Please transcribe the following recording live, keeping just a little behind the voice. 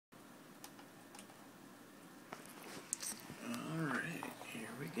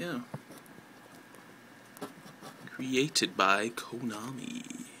yeah. Created by Konami.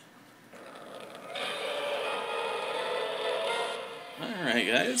 Alright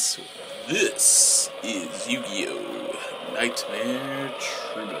guys, this is Yu-Gi-Oh! Nightmare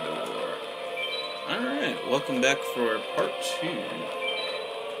Troubadour. Alright, welcome back for part 2.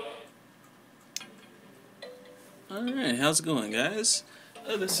 Alright, how's it going guys?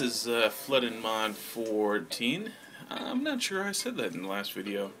 This is Flooded Mod 14. I'm not sure I said that in the last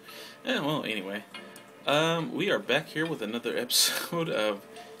video. Well, anyway. We are back here with another episode of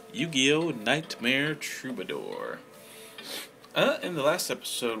Yu-Gi-Oh! Nightmare Troubadour. In the last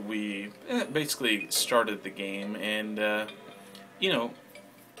episode, we basically started the game and,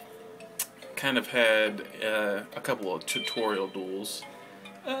 kind of had a couple of tutorial duels.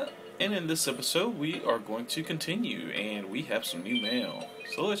 And in this episode, we are going to continue, and we have some new mail.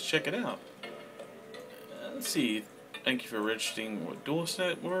 So let's check it out. Let's see. Thank you for registering with Duelist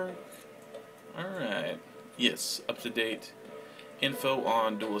Network. Alright. Yes, up-to-date info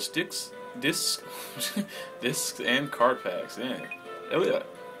on duelist discs and card packs. Yeah. Oh yeah.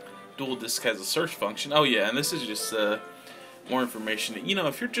 Dual Disc has a search function. Oh yeah, and this is just more information.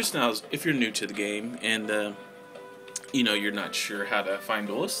 If you're new to the game and you're not sure how to find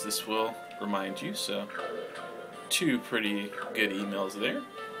duelists, this will remind you. So, 2 pretty good emails there.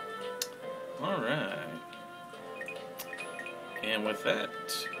 Alright. And with that,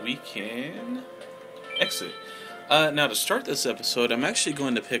 we can exit. Now, to start this episode, I'm actually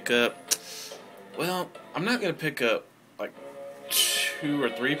going to pick up... Well, I'm not going to pick up, like, 2 or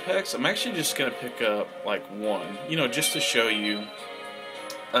 3 packs. I'm actually just going to pick up, like, 1. Just to show you,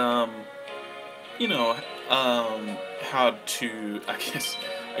 how to, I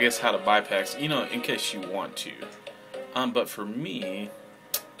guess how to buy packs, in case you want to. But for me,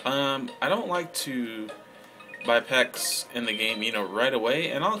 I don't like to buy packs in the game, right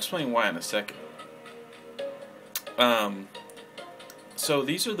away, and I'll explain why in a second. So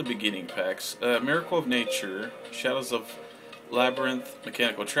these are the beginning packs. Miracle of Nature, Shadows of Labyrinth,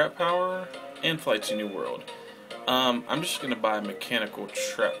 Mechanical Trap Power, and Flight to New World. I'm just going to buy Mechanical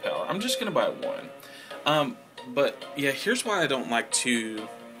Trap Power. I'm just going to buy 1. But, yeah, here's why I don't like to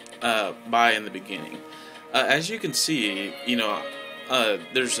buy in the beginning. As you can see,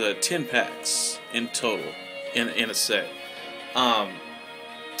 there's 10 packs in total in a set.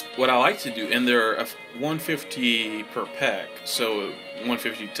 What I like to do, and there are 150 per pack, so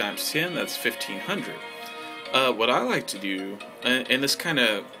 150 times 10, that's 1,500. What I like to do, and this kind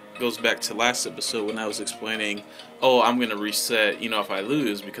of goes back to last episode when I was explaining, I'm going to reset, if I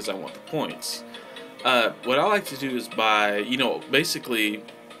lose because I want the points. What I like to do is buy, basically,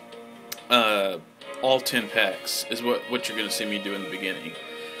 all 10 packs is what you're going to see me do in the beginning.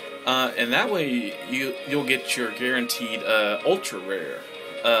 And that way you'll get your guaranteed ultra rare,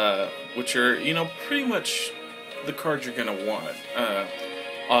 which are pretty much the cards you're gonna want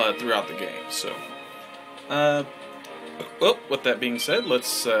throughout the game. So, well, with that being said,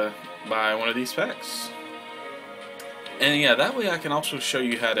 let's buy one of these packs. And yeah, that way I can also show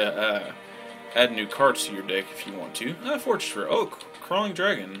you how to add new cards to your deck if you want to. Fortress Rare. Oh, Crawling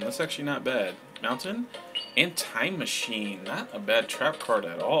Dragon. That's actually not bad. Mountain. And Time Machine, not a bad trap card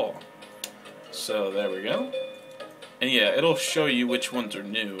at all. So there we go. And yeah, it'll show you which ones are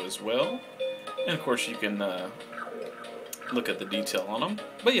new as well. And of course you can look at the detail on them.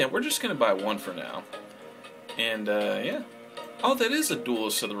 But yeah, we're just going to buy 1 for now. And yeah. Oh, that is a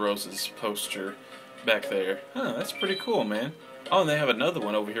Duelist of the Roses poster back there. Huh, that's pretty cool, man. Oh, and they have another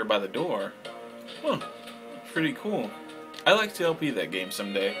one over here by the door. Huh, pretty cool. I'd like to LP that game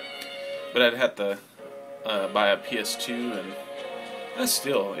someday. But I'd have to buy a PS2, and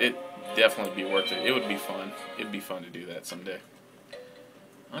still, it'd definitely be worth it. It would be fun. It'd be fun to do that someday.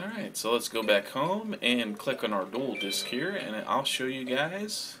 Alright, so let's go back home and click on our dual disc here, and I'll show you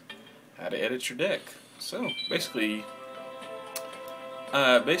guys how to edit your deck. So, basically,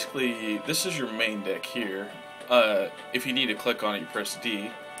 this is your main deck here. If you need to click on it, you press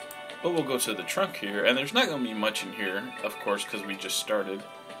D. But we'll go to the trunk here, and there's not going to be much in here, of course, because we just started.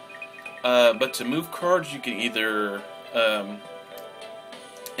 But to move cards, you can either,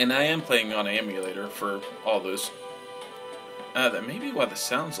 and I am playing on an emulator for all those. That may be why the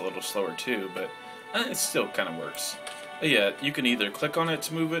sound's a little slower too, but it still kind of works. But yeah, you can either click on it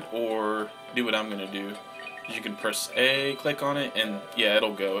to move it, or do what I'm going to do. You can press A, click on it, and yeah,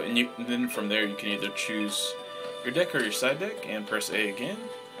 it'll go. And then from there, you can either choose your deck or your side deck, and press A again.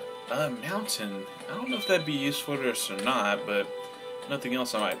 Mountain. I don't know if that'd be useful to us or not, but nothing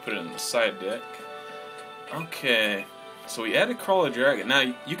else, I might put it in the side deck. Okay, so we added Crawl a Dragon. Now,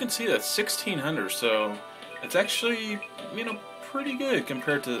 you can see that's 1,600, so it's actually, pretty good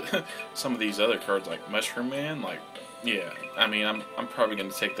compared to some of these other cards like Mushroom Man. Like, yeah, I mean, I'm probably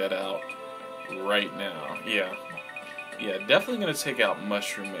gonna take that out right now. Yeah, definitely gonna take out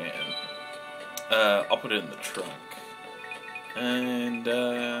Mushroom Man. I'll put it in the trunk. And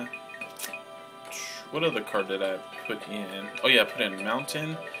what other card did I put in? Oh yeah, I put in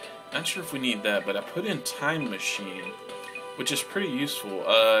Mountain. Not sure if we need that, but I put in Time Machine, which is pretty useful.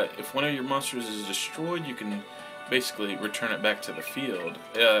 If one of your monsters is destroyed, you can basically return it back to the field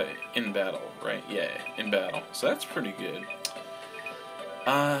in battle, right? Yeah, in battle. So that's pretty good.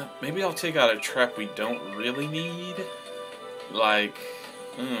 Maybe I'll take out a trap we don't really need. Like,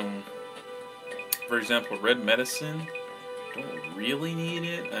 for example, Red Medicine. Don't really need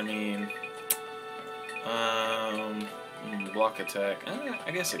it. I mean, block attack.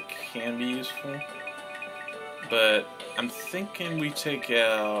 I guess it can be useful. But I'm thinking we take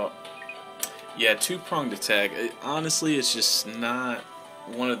out... Yeah, two-pronged attack. Honestly, it's just not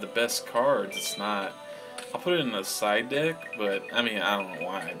one of the best cards. It's not... I'll put it in the side deck, but, I mean, I don't know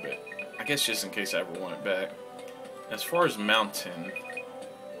why, but I guess just in case I ever want it back. As far as Mountain,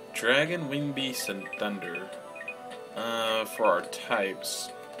 Dragon, Wing Beast, and Thunder. For our types.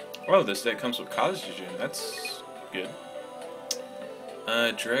 Oh, this deck comes with Kaijin. That's good.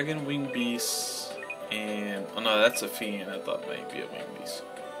 Dragon, Wing Beast, and... Oh no, that's a Fiend. I thought maybe a Wing Beast.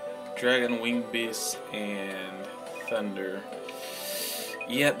 Dragon, Wing Beast, and Thunder.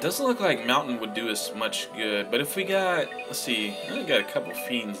 Yeah, it doesn't look like Mountain would do us much good, but if we got... Let's see. I got a couple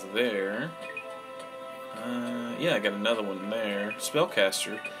Fiends there. Yeah, I got another one there.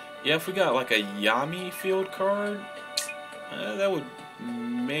 Spellcaster. Yeah, if we got like a Yami field card, that would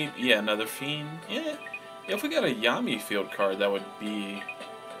maybe... Yeah, another Fiend. Yeah, if we got a Yami field card, that would be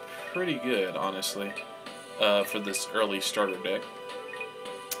pretty good, honestly, for this early starter deck.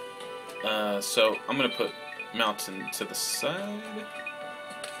 So I'm going to put Mountain to the side.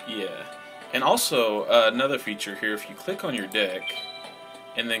 Yeah. And also, another feature here, if you click on your deck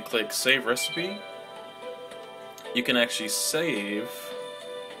and then click Save Recipe, you can actually save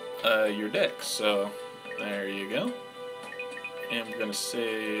your deck. So there you go. And we're going to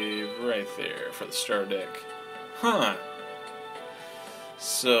save right there for the starter deck. Huh.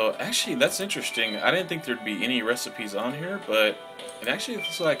 So actually that's interesting. I didn't think there'd be any recipes on here, but it actually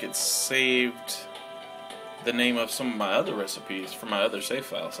looks like it saved the name of some of my other recipes from my other save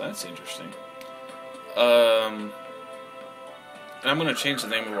files. So that's interesting. And I'm going to change the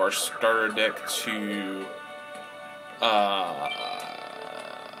name of our starter deck to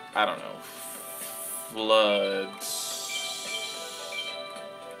I don't know, Floods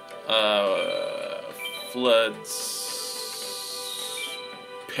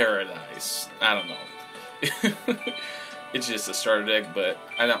Paradise. I don't know. It's just a starter deck, but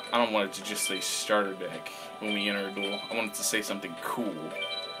I don't want it to just say starter deck when we enter a duel. I want it to say something cool.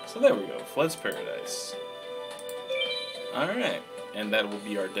 So there we go, Floods Paradise. Alright, and that will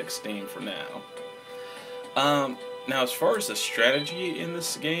be our deck's name for now. Now as far as the strategy in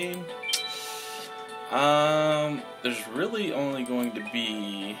this game, there's really only going to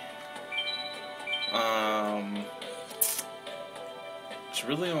be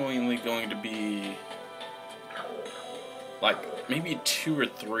like maybe 2 or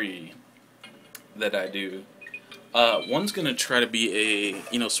 3 that I do. One's gonna try to be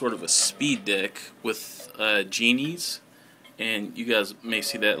a sort of a speed deck with genies, and you guys may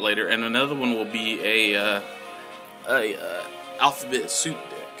see that later. And another one will be a alphabet soup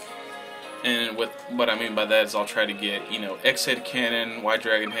deck. And what I mean by that is I'll try to get X Head Cannon, Y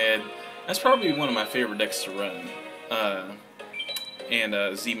Dragon Head. That's probably one of my favorite decks to run. And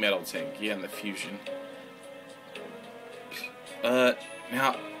Z Metal Tank, yeah, and the Fusion.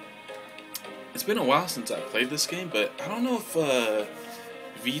 Now, it's been a while since I played this game, but I don't know if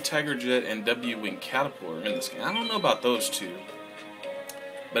V Tiger Jet and W Wing Catapult are in this game. I don't know about those two.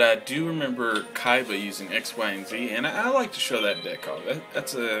 But I do remember Kaiba using X, Y, and Z, and I like to show that deck off.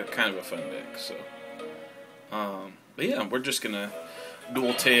 That's a kind of a fun deck. So, but yeah, we're just gonna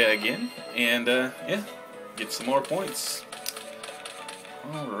duel Taya again, and yeah, get some more points.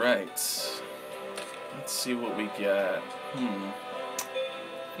 All right, let's see what we got.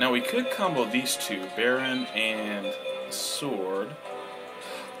 Now we could combo these two, Baron and Sword.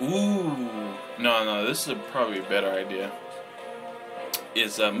 Ooh, no, this is probably a better idea.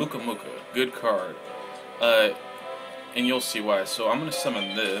 Is Muka Muka, good card, and you'll see why. So I'm gonna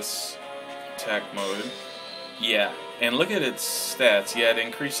summon this attack mode. Yeah, and look at its stats. Yeah, it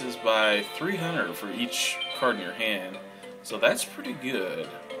increases by 300 for each card in your hand, so that's pretty good.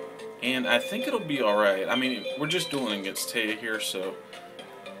 And I think it'll be alright. I mean, we're just dueling against Taya here, so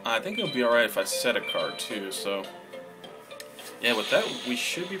I think it'll be alright if I set a card too. So yeah, with that, we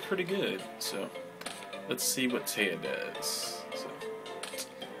should be pretty good. So, let's see what Taya does. So,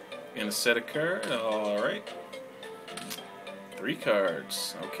 gonna set a card. Alright. 3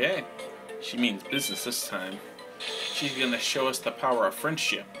 cards. Okay. She means business this time. She's gonna show us the power of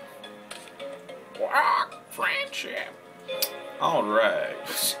friendship. Wow, friendship.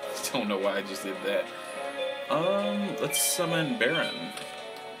 Alright. Don't know why I just did that. Let's summon Baron.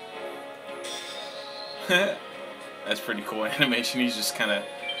 That's pretty cool animation. He's just kind of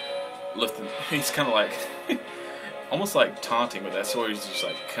lifting. He's kind of like, almost like taunting with that sword. He's just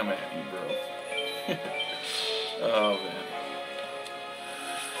like, come at me, bro. Oh, man.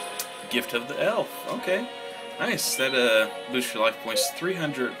 Gift of the Elf. Okay. Nice. That boosts your life points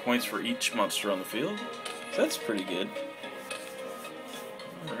 300 points for each monster on the field. So that's pretty good.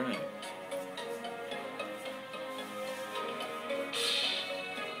 Alright.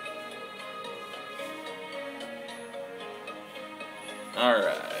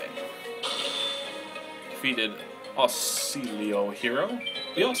 Alright. Defeated Auxilio Hero.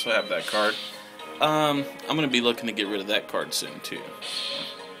 We also have that card. I'm going to be looking to get rid of that card soon, too.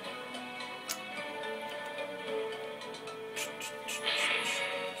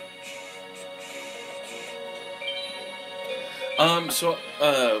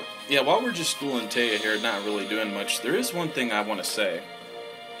 Yeah, while we're just schooling Taya here, not really doing much, there is one thing I want to say.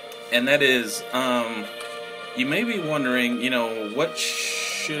 And that is, you may be wondering, you know, what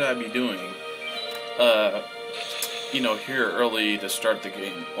should I be doing, you know, here early to start the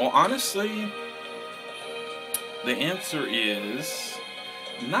game? Well, honestly, the answer is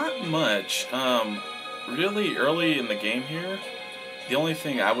not much. Really early in the game here, the only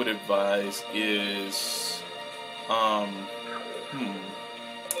thing I would advise is,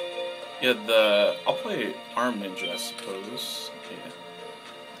 yeah, I'll play Arm Ninja, I suppose.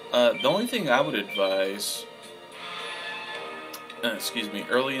 Yeah. The only thing I would advise, excuse me,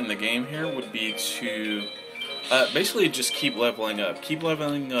 early in the game here would be to basically just keep leveling up. Keep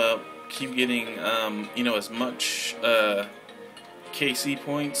leveling up, keep getting, you know, as much KC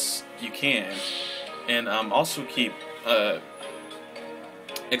points you can. And also keep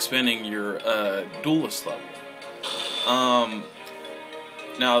expanding your duelist level.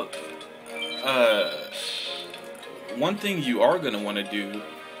 Now, one thing you are going to want to do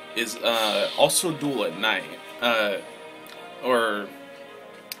is also duel at night. Duel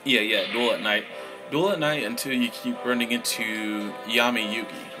at night. Duel at night until you keep running into Yami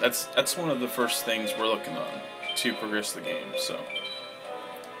Yugi. That's one of the first things we're looking on to progress the game. So,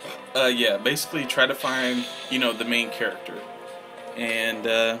 yeah, basically try to find, you know, the main character, and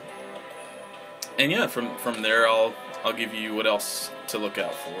yeah, from there I'll give you what else to look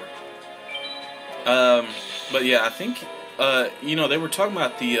out for. But yeah, I think you know, they were talking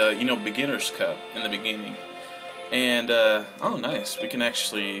about the you know, beginner's cup in the beginning, and oh nice, we can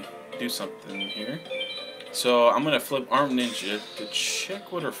actually do something here. So I'm gonna flip Arm Ninja to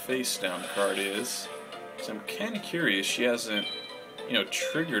check what her face down card is. So I'm kind of curious. She hasn't, you know,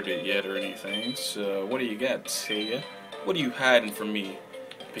 triggered it yet or anything. So what do you got, Taya? What are you hiding from me?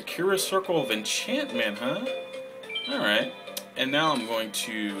 Procure a Circle of Enchantment, huh? Alright. And now I'm going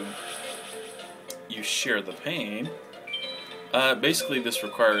to use Share the Pain. Basically this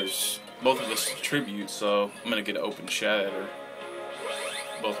requires both of us to tribute, so I'm going to get an open shot at her.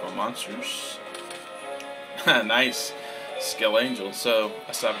 Both my monsters. Nice. Skull Angel. So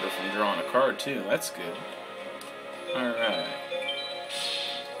I stopped her from drawing a card too. That's good. Alright.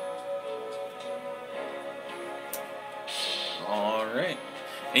 Alright.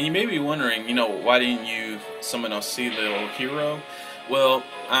 And you may be wondering, you know, why didn't you summon Auxilio Hero? Well,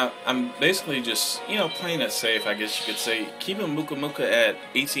 I'm basically just, you know, playing it safe, I guess you could say. Keeping Mokuba at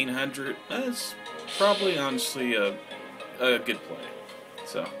 1800, that's probably, honestly, a good play.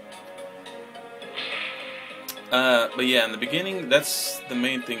 So, but yeah, in the beginning, that's the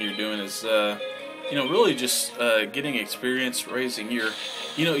main thing you're doing is, you know, really just getting experience, raising your,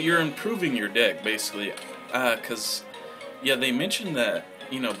 you know, you're improving your deck, basically. Because, yeah, they mentioned that,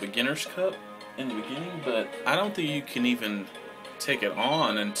 you know, beginner's cup in the beginning, but I don't think you can even take it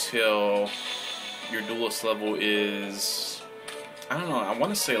on until your duelist level is, I don't know, I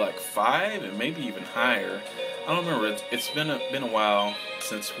want to say like 5 and maybe even higher. I don't remember. It's been a while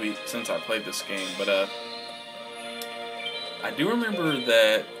since I played this game, but I do remember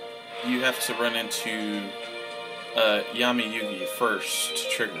that you have to run into Yami Yugi first to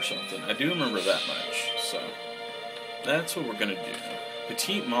trigger something. I do remember that much, so that's what we're gonna do.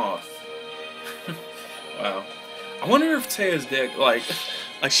 Petite Moth. Wow. I wonder if Taya's deck, like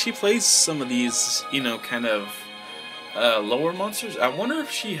she plays some of these, you know, kind of lower monsters. I wonder if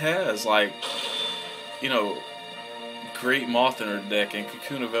she has, like, you know, Great Moth in her deck and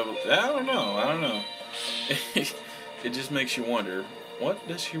Cocoon of Evolution. I don't know. I don't know. It just makes you wonder, what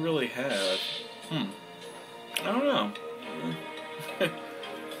does she really have? I don't know.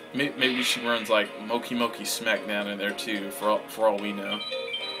 Maybe she runs like Moki Smackdown in there too, for all we know.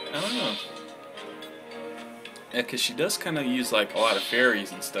 I don't know. Yeah, because she does kind of use like a lot of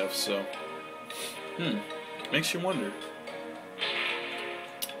fairies and stuff, so makes you wonder.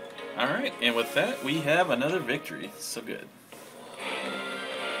 Alright, and with that, we have another victory. So good.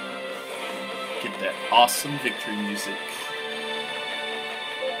 Get that awesome victory music.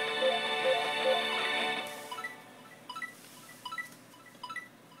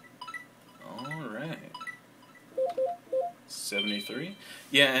 Alright. 73.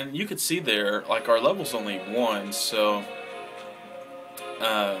 Yeah, and you could see there, like, our level's only 1, so...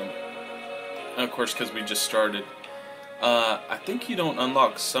 of course, because we just started. I think you don't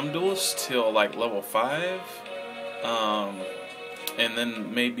unlock some duelists till like level 5, and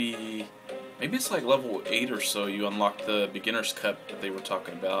then maybe it's like level 8 or so you unlock the beginner's cup that they were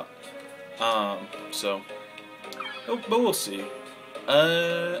talking about. But we'll see.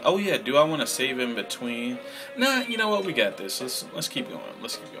 Oh yeah, do I want to save in between? Nah, you know what? We got this. Let's keep going.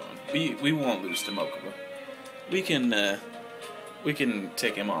 Let's keep going. We won't lose to Mokuba. We can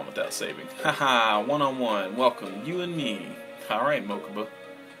take him on without saving. Haha, one-on-one. Welcome, you and me. Alright, Mokuba.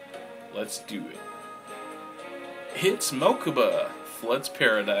 Let's do it. It's Mokuba, Flood's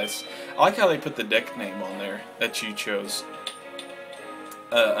Paradise. I like how they put the deck name on there that you chose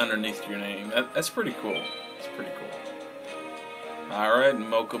underneath your name. That's pretty cool. That's pretty cool. Alright,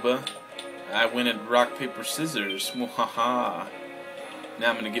 Mokuba. I win at rock, paper, scissors. Mwahaha. Now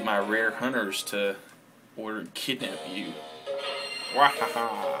I'm going to get my rare hunters to order and kidnap you.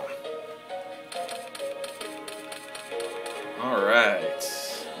 Wahaha. Alright.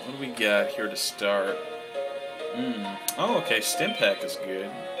 What do we got here to start? Oh, okay. Stim pack is good.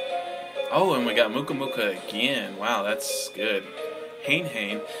 Oh, and we got Muka again. Wow, that's good.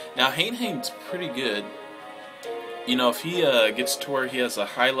 Hain. Now, Hain's pretty good. You know, if he gets to where he has a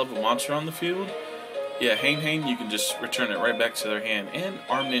high-level monster on the field, yeah, Hain, you can just return it right back to their hand. And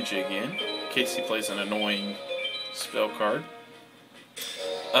Arm Ninja again, in case he plays an annoying spell card.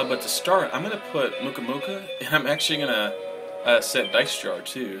 But to start, I'm going to put Muka, and I'm actually going to set Dice Jar,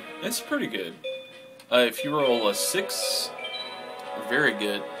 too. It's pretty good. If you roll a 6, very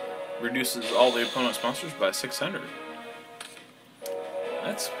good. Reduces all the opponent's monsters by 600.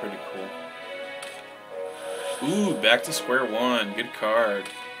 That's pretty cool. Ooh, back to square one. Good card.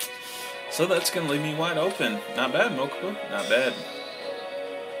 So that's going to leave me wide open. Not bad, Mokuba. Not bad.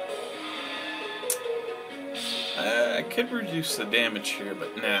 I could reduce the damage here,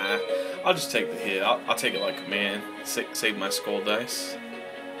 but nah. I'll just take the hit. I'll take it like a man. Save my skull dice.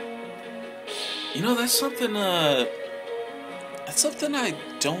 You know, that's something I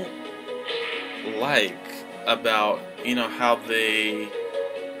don't like about, you know, how they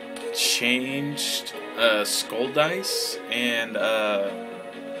changed skull dice and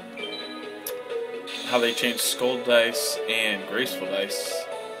graceful dice.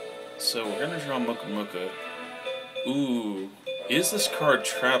 So we're gonna draw Muka. Ooh, is this card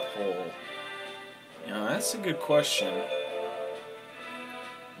trap hole? You know, that's a good question.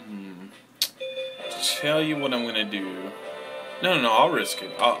 Tell you what I'm gonna do. No, I'll risk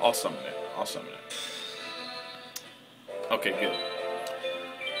it. I'll summon it. Okay, good.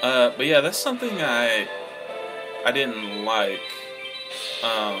 But yeah, that's something I didn't like.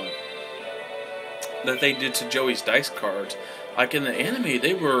 That they did to Joey's dice cards. Like in the anime,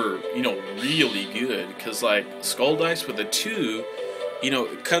 they were, you know, really good. Because, like, Skull Dice with a 2, you know,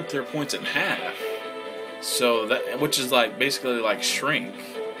 cut their points in half. So, which is, like, basically like Shrink.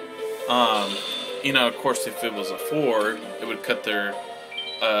 You know, of course, if it was a 4, it would cut their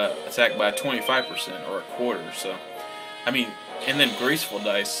attack by 25% or a quarter. So, I mean, and then Graceful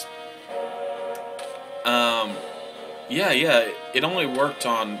Dice. Yeah, it only worked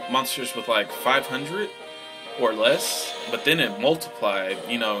on monsters with, like, 500 or less, but then it multiplied,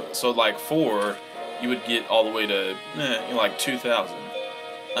 you know, so like 4, you would get all the way to, you know, like 2,000.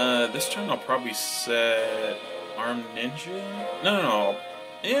 This turn I'll probably set Arm Ninja? No.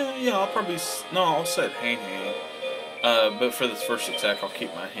 Yeah, I'll set Hain. But for this first attack, I'll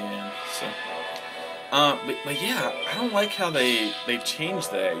keep my hand, so. But yeah, I don't like how they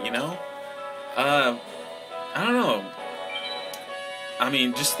changed that, you know? I don't know. I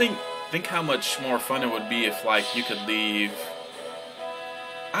mean, just think how much more fun it would be if, like, you could leave,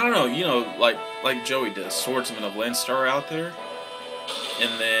 I don't know, you know, like Joey does, Swordsman of Landstar out there,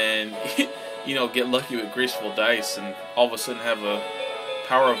 and then, you know, get lucky with Graceful Dice, and all of a sudden have a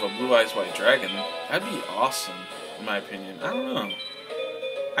power of a Blue Eyes White Dragon. That'd be awesome. in my opinion. I don't know.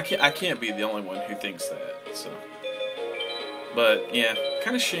 I can't be the only one who thinks that. So, but yeah,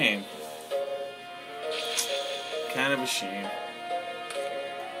 kind of shame. Kind of a shame.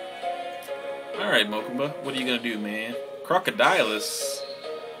 All right, Mokuba, what are you gonna do, man? Crocodilus.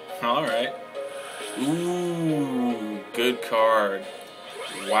 All right. Ooh, good card.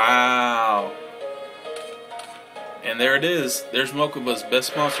 Wow. And there it is. There's Mokuba's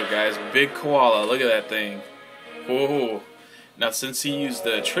best monster, guys. Big koala. Look at that thing. Whoa. Now, since he used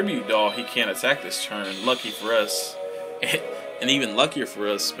the tribute doll, he can't attack this turn. Lucky for us. And even luckier for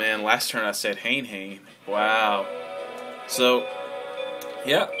us, man. Last turn I said Hain. Wow. So,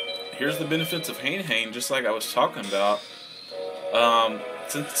 yeah. Here's the benefits of Hain, just like I was talking about.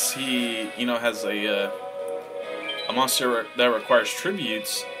 Since he, has a monster that requires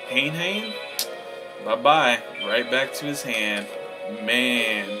tributes, Hain, bye-bye. Right back to his hand.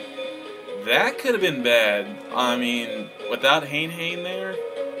 Man, that could have been bad. I mean, without Hain there,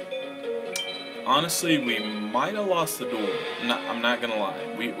 honestly, we might have lost the duel. I'm not gonna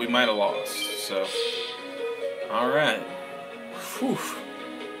lie. We might have lost. So, alright. Whew.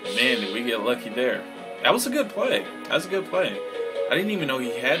 Man, did we get lucky there. That was a good play. I didn't even know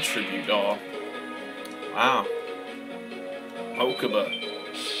he had tribute doll. Wow. Mokuba.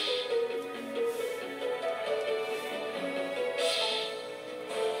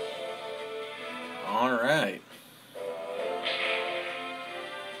 Alright.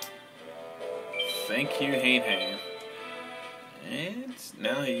 Thank you, Hain. And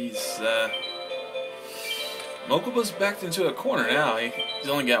now he's, Mokuba's backed into a corner now. He's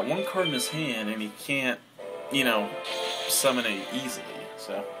only got one card in his hand, and he can't, summon it easily.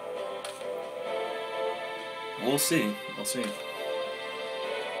 So, we'll see.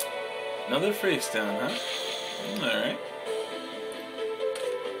 Another face down, huh? Alright.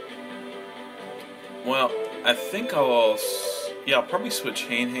 Well, I think I'll probably switch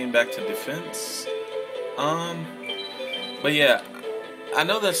Hain back to defense. But yeah, I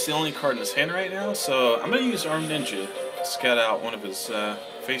know that's the only card in his hand right now, so I'm gonna use Armed Ninja to scout out one of his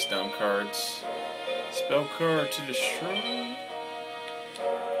face down cards. Spell card to destroy.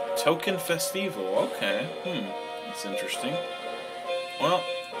 Token Festival. Okay. That's interesting. Well,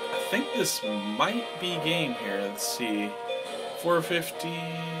 I think this might be game here. Let's see. 450.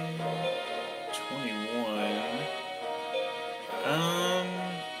 21.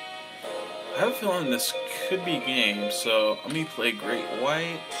 I have a feeling this could be game, so let me play Great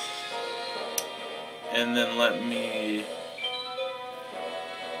White. And then let me...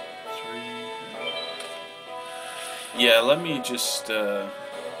 let me just...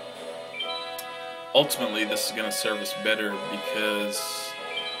 ultimately, this is going to serve us better because...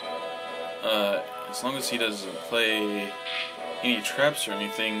 as long as he doesn't play any traps or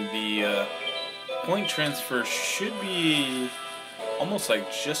anything, the point transfer should be almost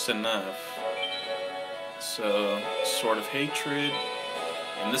like just enough. So, Sword of Hatred,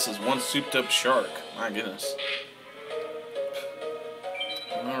 and this is one souped up shark. My goodness.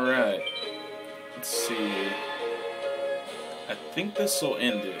 Alright. Let's see. I think this will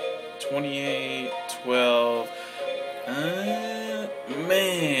end it. 28, 12.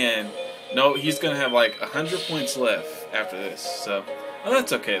 Man. No, he's going to have like 100 points left after this. So,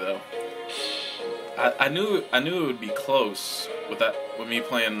 that's okay though. I knew it would be close with me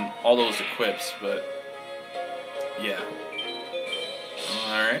playing all those equips, but yeah.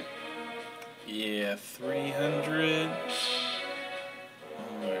 Alright. Yeah, 300.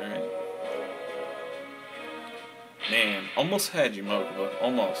 Alright. Man, almost had you, Mokuba.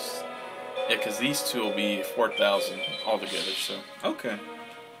 Almost. Yeah, because these two will be 4,000 altogether, so okay.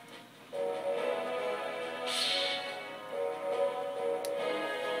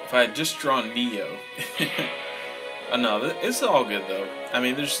 If I had just drawn Neo. Oh, no, it's all good though. I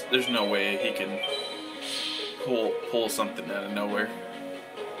mean, there's no way he can pull something out of nowhere.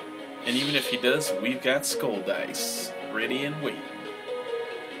 And even if he does, we've got Skull Dice ready and waiting.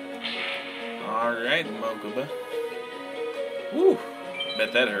 Alright, Mokuba. Woo!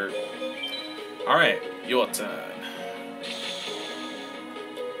 Bet that hurt. Alright, your turn.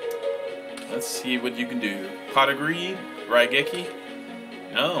 Let's see what you can do. Pot of Greed? Raigeki?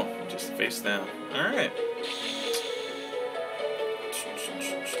 No, just face down. Alright.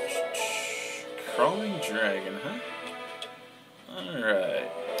 Crawling Dragon, huh?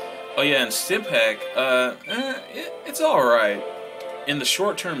 Alright. Oh yeah, and Stimpack, it's alright. In the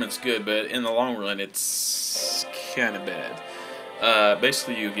short term it's good, but in the long run it's kind of bad.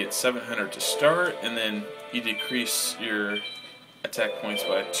 Basically you get 700 to start, and then you decrease your attack points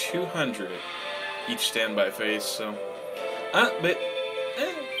by 200 each standby phase, so... but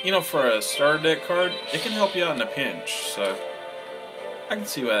you know, for a starter deck card, it can help you out in a pinch. So I can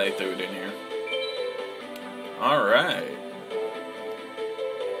see why they threw it in here. Alright.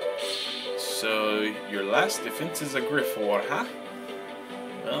 So your last defense is a Griffor, huh?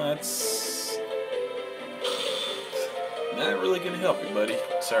 Well, that's not really gonna help you, buddy.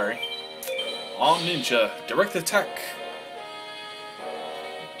 Sorry. All ninja, direct attack.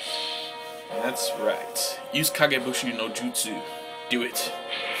 That's right. Use Kagebushi no Jutsu. Do it.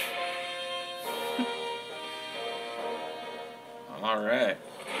 Alright.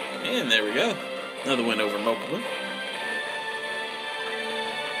 And there we go. Another win over Mokuba.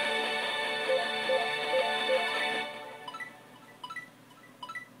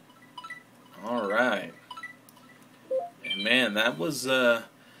 Alright. And man, that was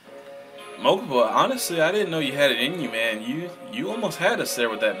Mokuba, honestly, I didn't know you had it in you, man. You almost had us there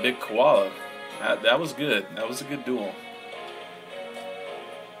with that big koala. That was good. That was a good duel.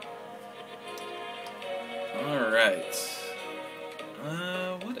 Alright.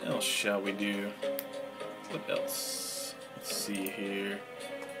 What else shall we do? What else? Let's see here.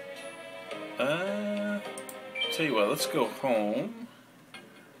 Tell you what, let's go home.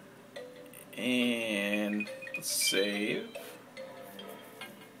 And let's save.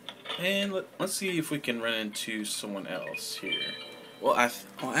 And let's see if we can run into someone else here. Well,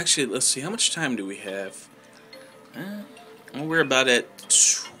 actually, let's see. How much time do we have? Well, we're about at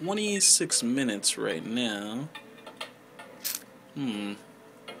 26 minutes right now. You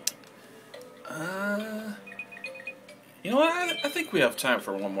know what? I think we have time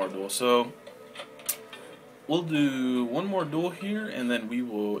for one more duel. So we'll do one more duel here, and then we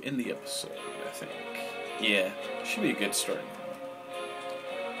will end the episode, I think. Yeah, should be a good starting point.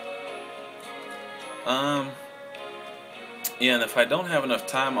 Yeah, and if I don't have enough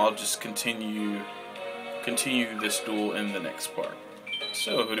time, I'll just continue this duel in the next part.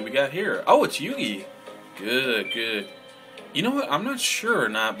 So, who do we got here? Oh, it's Yugi. Good, good. You know what? I'm not sure or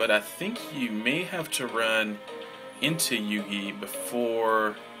not, but I think you may have to run into Yugi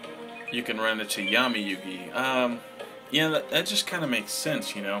before you can run into Yami Yugi. Yeah, that just kind of makes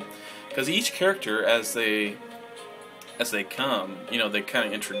sense, you know, because each character, as they come, you know, they kind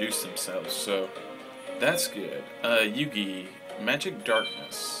of introduce themselves. So that's good. Yugi, Magic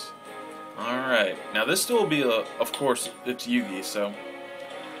Darkness. Alright, now this duel will be, of course, it's Yugi, so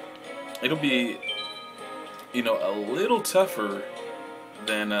it'll be, you know, a little tougher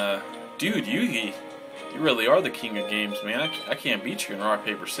than, dude, Yugi, you really are the king of games, man. I can't beat you in rock,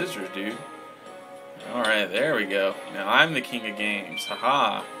 paper, scissors, dude. Alright, there we go. Now I'm the king of games,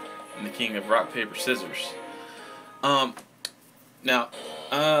 haha. I'm the king of rock, paper, scissors. Now,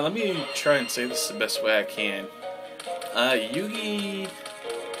 let me try and say this the best way I can. Yugi,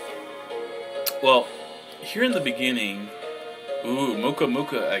 well, here in the beginning, ooh, Muka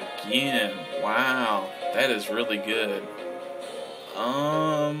Muka again. Wow, that is really good.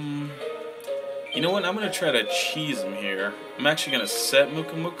 You know what? I'm gonna try to cheese him here. I'm actually gonna set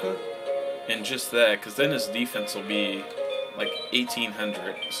Muka Muka and just that, because then his defense will be like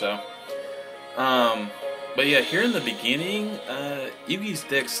 1800. So, but yeah, here in the beginning, Yugi's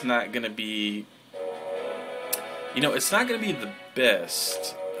deck's not gonna be, you know, it's not gonna be the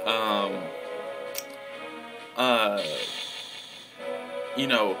best. You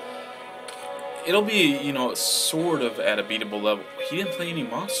know, it'll be, you know, sort of at a beatable level. He didn't play any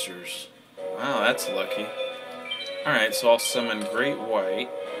monsters. Wow, that's lucky. Alright, so I'll summon Great White.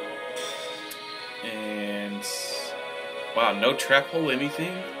 And, wow, no trap hole,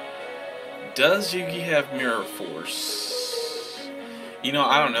 anything? Does Yugi have Mirror Force? You know,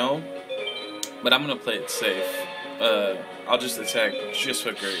 I don't know. But I'm going to play it safe. I'll just attack just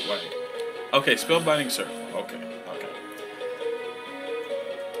with Great White. Okay, Spellbinding Circle. Okay, okay.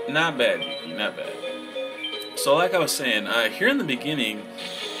 Not bad, Yugi, not bad. So like I was saying, here in the beginning,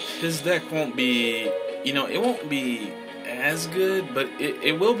 his deck won't be, you know, it won't be as good, but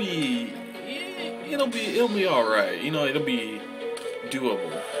it will be, it'll be alright. You know, it'll be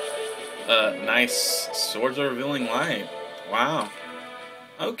doable. Nice Swords of Revealing Light. Wow.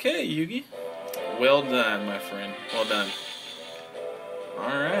 Okay, Yugi. Well done, my friend. Well done.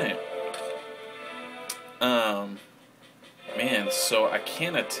 Alright. Man, so I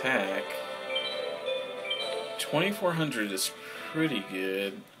can't attack. 2400 is pretty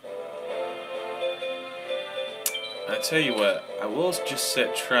good. I tell you what, I will just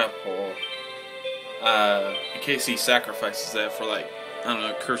set Trap Hole. In case he sacrifices that for, like, I don't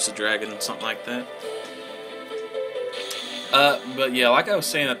know, Curse the Dragon or something like that. But yeah, like I was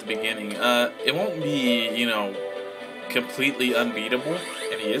saying at the beginning, it won't be, you know, completely unbeatable,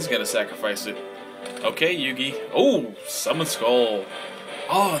 and he is gonna sacrifice it. Okay, Yugi. Oh, Summon Skull.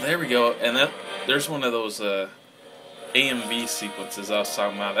 Oh, there we go. And there's one of those AMV sequences I was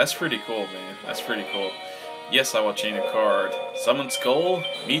talking about. That's pretty cool, man. That's pretty cool. Yes, I will chain a card. Summon Skull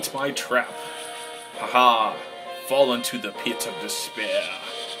meets my trap. Haha. Fall into the pit of despair.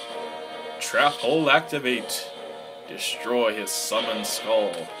 Trap hole activate. Destroy his summoned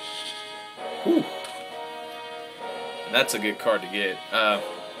skull. Whew. And that's a good card to get.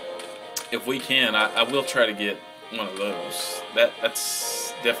 If we can, I will try to get one of those.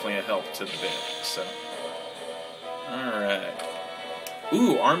 That's definitely a help to the deck. So, alright.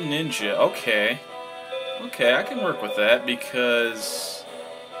 Ooh, Arm Ninja. Okay. Okay, I can work with that because,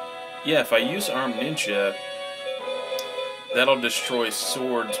 yeah, if I use Arm Ninja, that'll destroy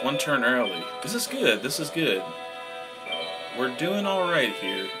swords one turn early. This is good. This is good. We're doing alright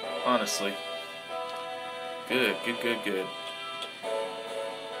here, honestly. Good, good, good, good.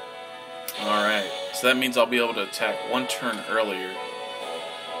 Alright, so that means I'll be able to attack one turn earlier.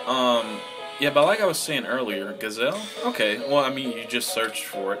 Yeah, but like I was saying earlier, Gazelle? Okay, well, I mean, you just searched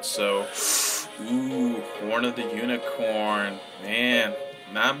for it, so... Ooh, Horn of the Unicorn. Man,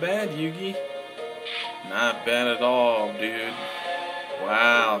 not bad, Yugi. Not bad at all, dude.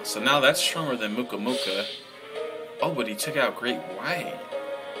 Wow, so now that's stronger than Mokuba. Oh, but he took out Great White.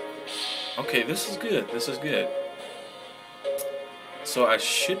 Okay, this is good, this is good. So I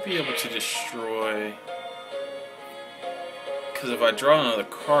should be able to destroy... Because if I draw another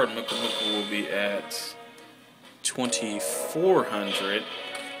card, Mokuba will be at 2,400.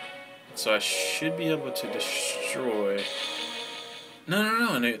 So I should be able to destroy...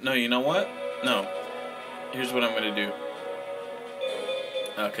 No, you know what? No. Here's what I'm going to do.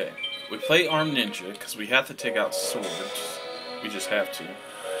 Okay. We play Arm Ninja, because we have to take out swords. We just have to.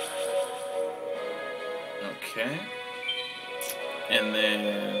 Okay. And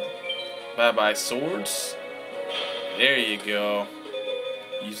then... Bye-bye swords. There you go.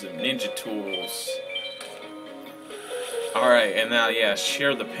 Use the ninja tools. Alright, and now, yeah,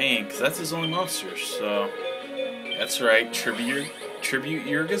 share the pain, because that's his only monster, so... That's right, tribute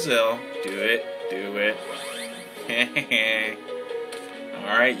your gazelle. Do it, do it.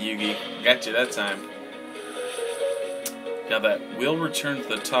 Alright, Yugi, got you that time. Now that will return to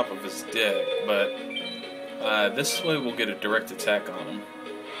the top of his deck, but this way we'll get a direct attack on him.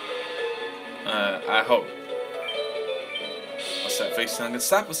 I hope. What's that face sound gonna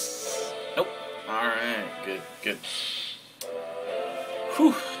stop us? Nope. Alright, good, good.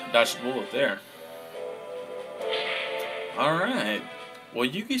 Whew, dodged a bullet there. Alright. Well,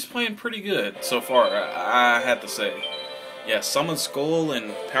 Yugi's playing pretty good so far, I have to say. Yeah, Summon Skull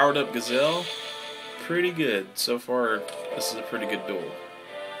and Powered Up Gazelle, pretty good. So far, this is a pretty good duel.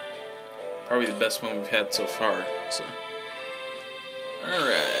 Probably the best one we've had so far. So,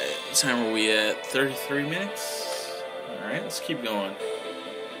 alright, what time are we at? 33 minutes? Alright, let's keep going.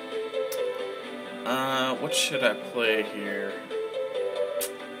 What should I play here?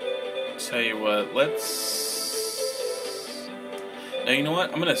 Tell you what, let's... Now, you know what?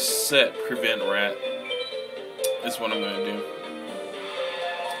 I'm going to set Prevent Rat. Is what I'm going to do.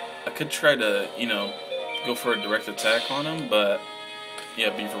 I could try to, you know, go for a direct attack on him, but... Yeah,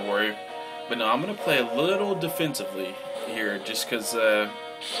 Beaver Warrior. But no, I'm going to play a little defensively here, just because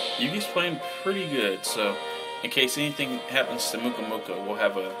Yugi's playing pretty good, so... In case anything happens to Mokuba, we'll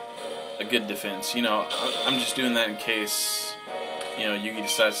have a good defense. You know, I'm just doing that in case, you know, Yugi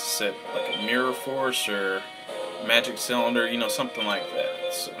decides to set like a Mirror Force or Magic Cylinder, you know, something like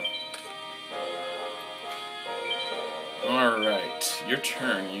that. So, alright, your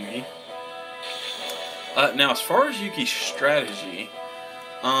turn, Yugi. Now, as far as Yugi's strategy,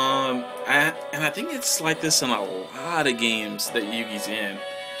 and I think it's like this in a lot of games that Yugi's in.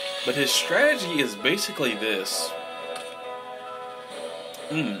 But his strategy is basically this.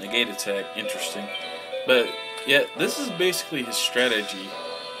 Negate attack, interesting. But yeah, this is basically his strategy.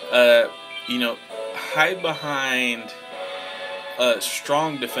 You know, hide behind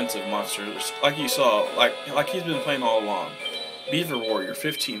strong defensive monsters, like you saw, like he's been playing all along. Beaver Warrior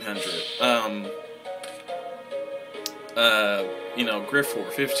 1500. You know, Griffor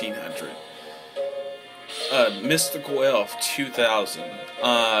 1500. Mystical Elf 2000,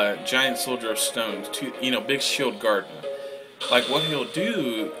 Giant Soldier of Stones, you know, Big Shield Garden. Like what he'll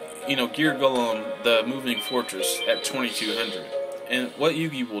do, you know, Gear Golem, the Moving Fortress at 2200. And what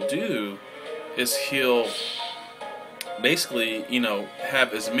Yugi will do is he'll basically, you know,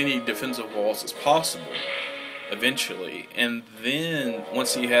 have as many defensive walls as possible eventually. And then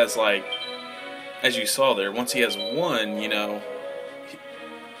once he has, like, as you saw there, once he has one, you know,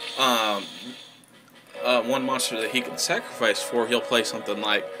 one monster that he can sacrifice for, he'll play something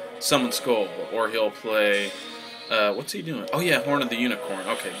like Summon Skull, or he'll play What's he doing? Oh yeah, Horn of the Unicorn.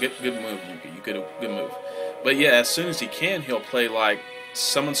 Okay, good move, Yugi. Good move. But yeah, as soon as he can, he'll play like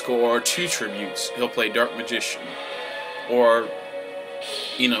Summon Skull or 2 tributes. He'll play Dark Magician, or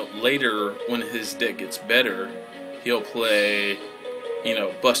later when his deck gets better, he'll play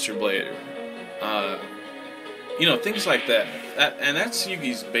Buster Blader. Things like that. And that's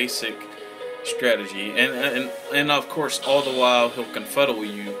Yugi's basic strategy. And of course, all the while he'll confuddle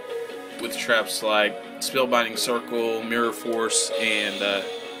you with traps like Spellbinding Circle, Mirror Force, and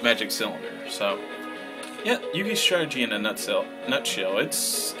Magic Cylinder. So, yeah, Yugi's strategy in a nutshell.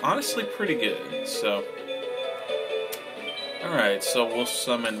 It's honestly pretty good. So, alright, so we'll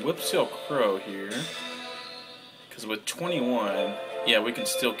summon Whiptail Crow here. Because with 21, yeah, we can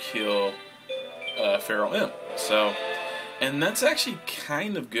still kill Feral Imp. So, and that's actually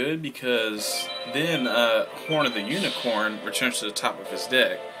kind of good because then Horn of the Unicorn returns to the top of his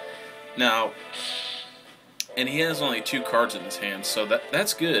deck. Now, and he has only 2 cards in his hand, so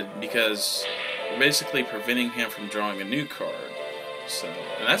that's good because we're basically preventing him from drawing a new card. So,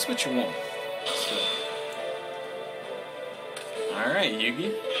 and that's what you want. So, alright,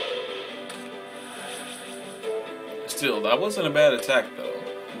 Yugi. Still, that wasn't a bad attack though.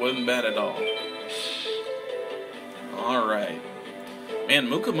 Wasn't bad at all. Alright. Man,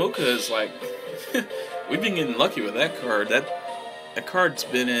 Mokuba is like... we've been getting lucky with that card. That card's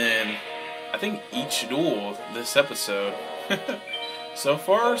been in, I think, each duel this episode. So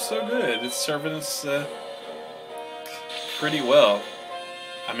far, so good. It's serving us pretty well.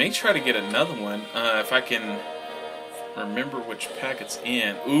 I may try to get another one if I can remember which pack it's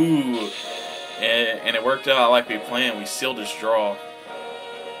in. Ooh! And it worked out like we planned. We sealed his draw.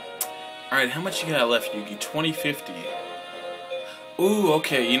 Alright, how much you got left, Yugi? 2050. Ooh,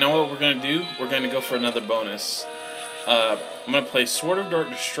 okay. You know what we're going to do? We're going to go for another bonus. I'm going to play Sword of Dark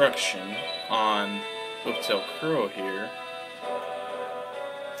Destruction on Whiptail Crow here.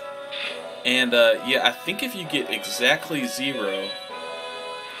 And, yeah, I think if you get exactly 0,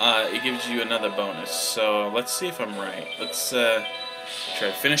 it gives you another bonus. So, let's see if I'm right. Let's try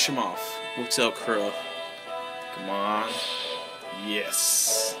to finish him off. Whiptail Crow. Come on.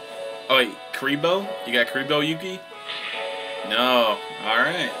 Yes. Oh, wait, Kuriboh? You got Kuriboh, Yugi? No.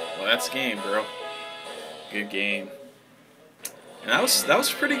 Alright. Well, that's game, bro. Good game. And that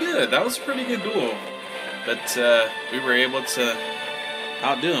was pretty good. That was a pretty good duel. But we were able to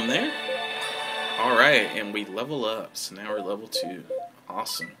outdo him there. Alright, and we level up. So now we're level 2.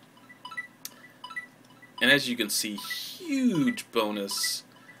 Awesome. And as you can see, huge bonus.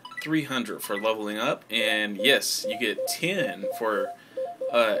 300 for leveling up. And yes, you get 10 for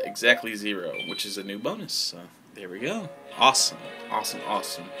exactly 0, which is a new bonus. So there we go. Awesome. Awesome,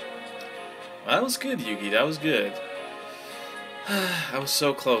 awesome. Well, that was good, Yugi. That was good. I was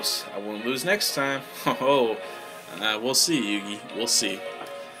so close. I won't lose next time. Oh, we'll see, Yugi. We'll see.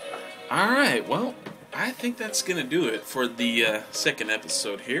 Alright, well, I think that's going to do it for the second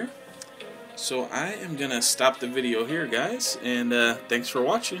episode here. So I am going to stop the video here, guys. And thanks for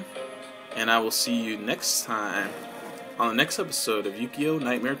watching. And I will see you next time on the next episode of Yu-Gi-Oh!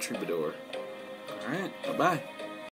 Nightmare Troubadour. Alright, bye-bye.